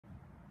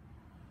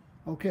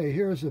Okay,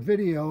 here's a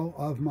video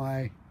of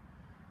my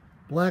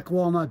black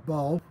walnut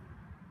bow.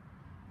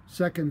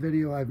 Second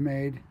video I've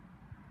made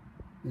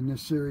in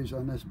this series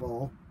on this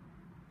bow.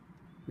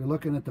 You're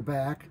looking at the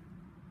back.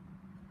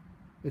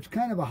 It's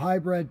kind of a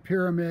hybrid,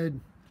 pyramid,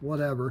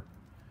 whatever.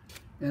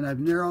 And I've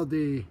narrowed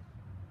the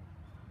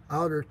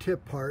outer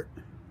tip part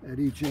at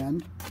each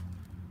end.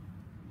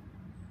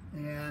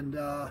 And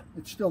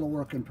it's still a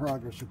work in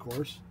progress, of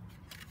course.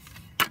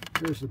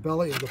 Here's the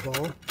belly of the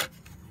bow.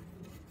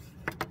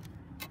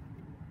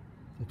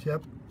 The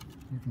tip,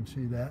 you can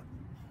see that.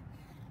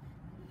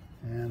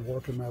 And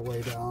working my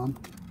way down.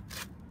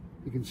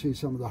 You can see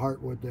some of the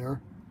heartwood there.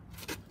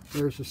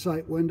 There's the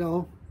sight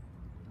window,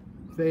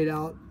 fade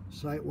out,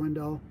 sight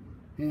window,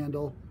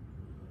 handle,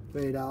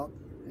 fade out,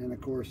 and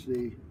of course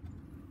the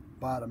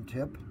bottom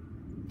tip.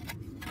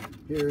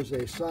 Here's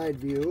a side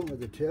view of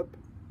the tip.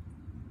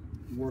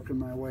 I'm working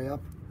my way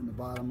up in the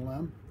bottom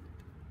limb,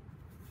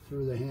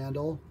 through the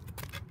handle,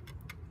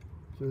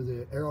 through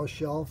the arrow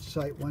shelf,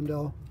 sight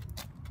window,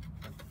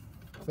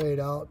 fade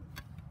out,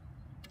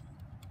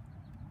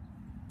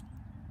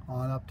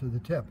 on up to the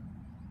tip.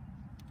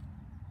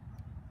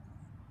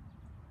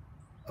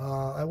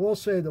 I will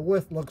say the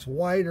width looks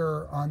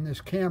wider on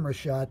this camera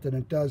shot than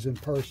it does in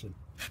person.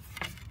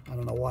 I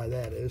don't know why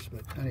that is,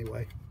 but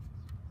anyway.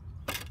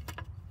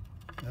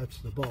 That's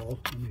the bow.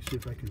 Let me see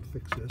if I can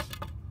fix this.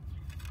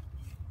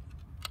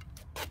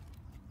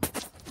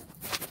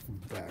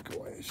 Back a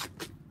ways.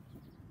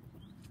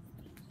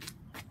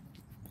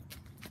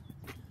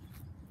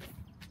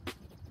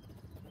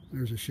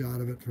 There's a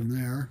shot of it from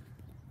there.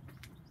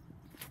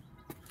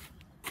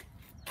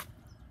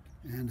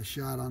 And a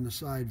shot on the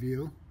side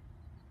view.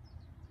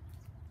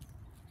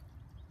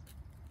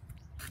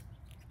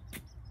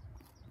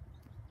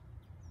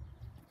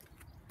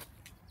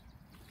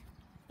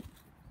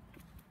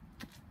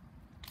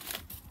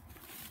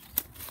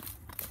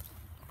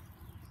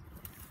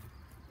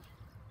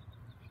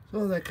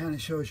 So that kind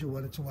of shows you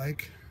what it's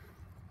like.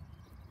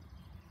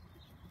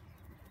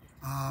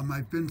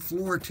 I've been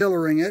floor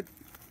tillering it.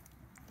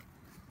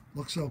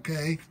 Looks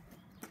okay,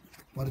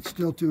 but it's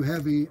still too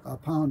heavy a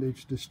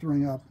poundage to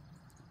string up.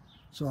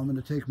 So I'm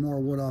going to take more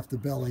wood off the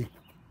belly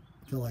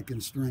until I can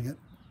string it.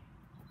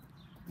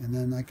 And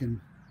then I can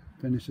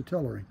finish the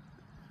tillering.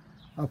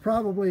 I'll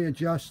probably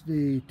adjust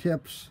the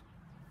tips,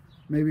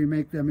 maybe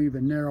make them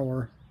even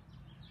narrower,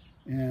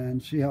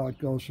 and see how it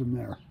goes from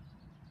there.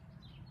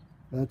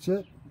 That's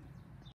it.